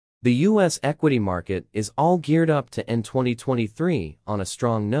The U.S. equity market is all geared up to end 2023 on a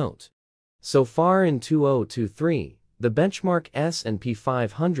strong note. So far in 2023, the benchmark S&P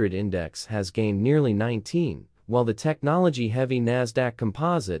 500 index has gained nearly 19, while the technology-heavy Nasdaq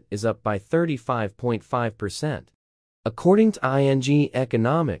Composite is up by 35.5%. According to ING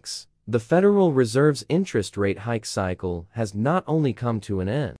Economics, the Federal Reserve's interest rate hike cycle has not only come to an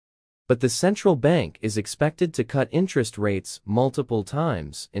end, but the central bank is expected to cut interest rates multiple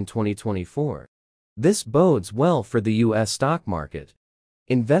times in 2024. This bodes well for the U.S. stock market.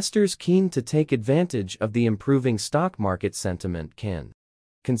 Investors keen to take advantage of the improving stock market sentiment can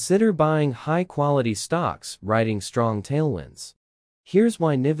consider buying high-quality stocks riding strong tailwinds. Here's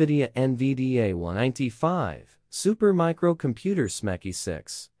why NVIDIA 195, Supermicro Computer SMECI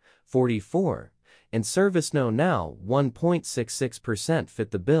 644, and ServiceNow now 1.66%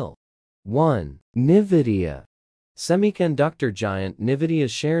 fit the bill. 1. NVIDIA. Semiconductor giant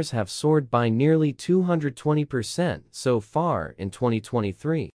NVIDIA's shares have soared by nearly 220% so far in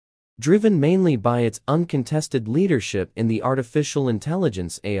 2023. Driven mainly by its uncontested leadership in the artificial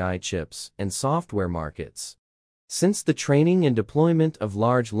intelligence AI chips and software markets. Since the training and deployment of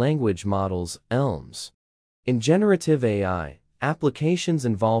large language models, LLMs, in generative AI, applications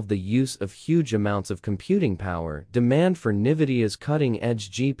involve the use of huge amounts of computing power, demand for NVIDIA's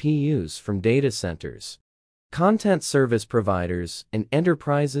cutting-edge GPUs from data centers, content service providers, and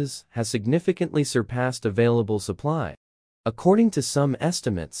enterprises has significantly surpassed available supply. According to some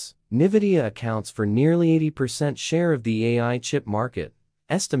estimates, NVIDIA accounts for nearly 80% share of the AI chip market,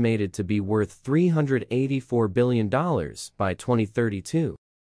 estimated to be worth $384 billion by 2032.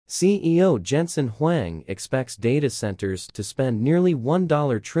 CEO Jensen Huang expects data centers to spend nearly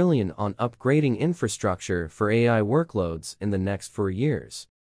 $1 trillion on upgrading infrastructure for AI workloads in the next 4 years.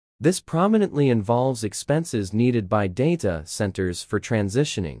 This prominently involves expenses needed by data centers for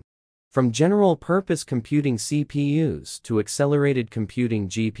transitioning from general-purpose computing CPUs to accelerated computing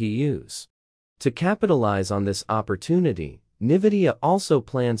GPUs. To capitalize on this opportunity, NVIDIA also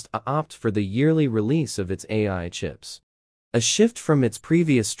plans to opt for the yearly release of its AI chips, a shift from its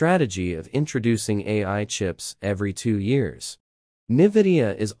previous strategy of introducing AI chips every 2 years.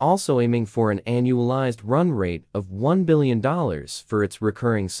 NVIDIA is also aiming for an annualized run rate of $1 billion for its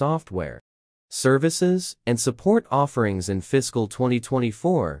recurring software, services, and support offerings in fiscal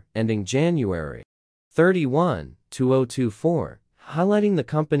 2024, ending January 31, 2024, highlighting the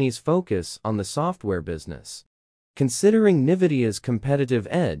company's focus on the software business. Considering NVIDIA's competitive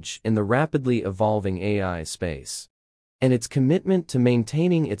edge in the rapidly evolving AI space and its commitment to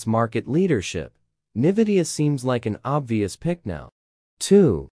maintaining its market leadership, NVIDIA seems like an obvious pick now.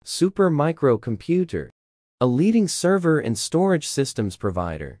 2. Supermicro Computer. A leading server and storage systems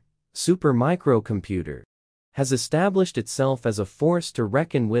provider, Supermicro Computer has established itself as a force to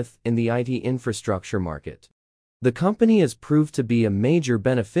reckon with in the IT infrastructure market. The company has proved to be a major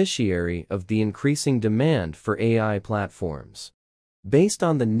beneficiary of the increasing demand for AI platforms, based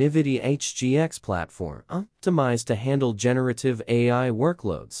on the NVIDIA HGX platform, optimized to handle generative AI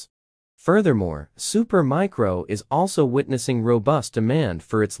workloads. Furthermore, Supermicro is also witnessing robust demand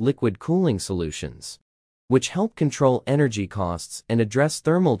for its liquid cooling solutions, which help control energy costs and address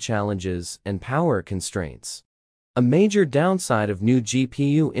thermal challenges and power constraints. A major downside of new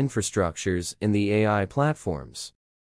GPU infrastructures in the AI platforms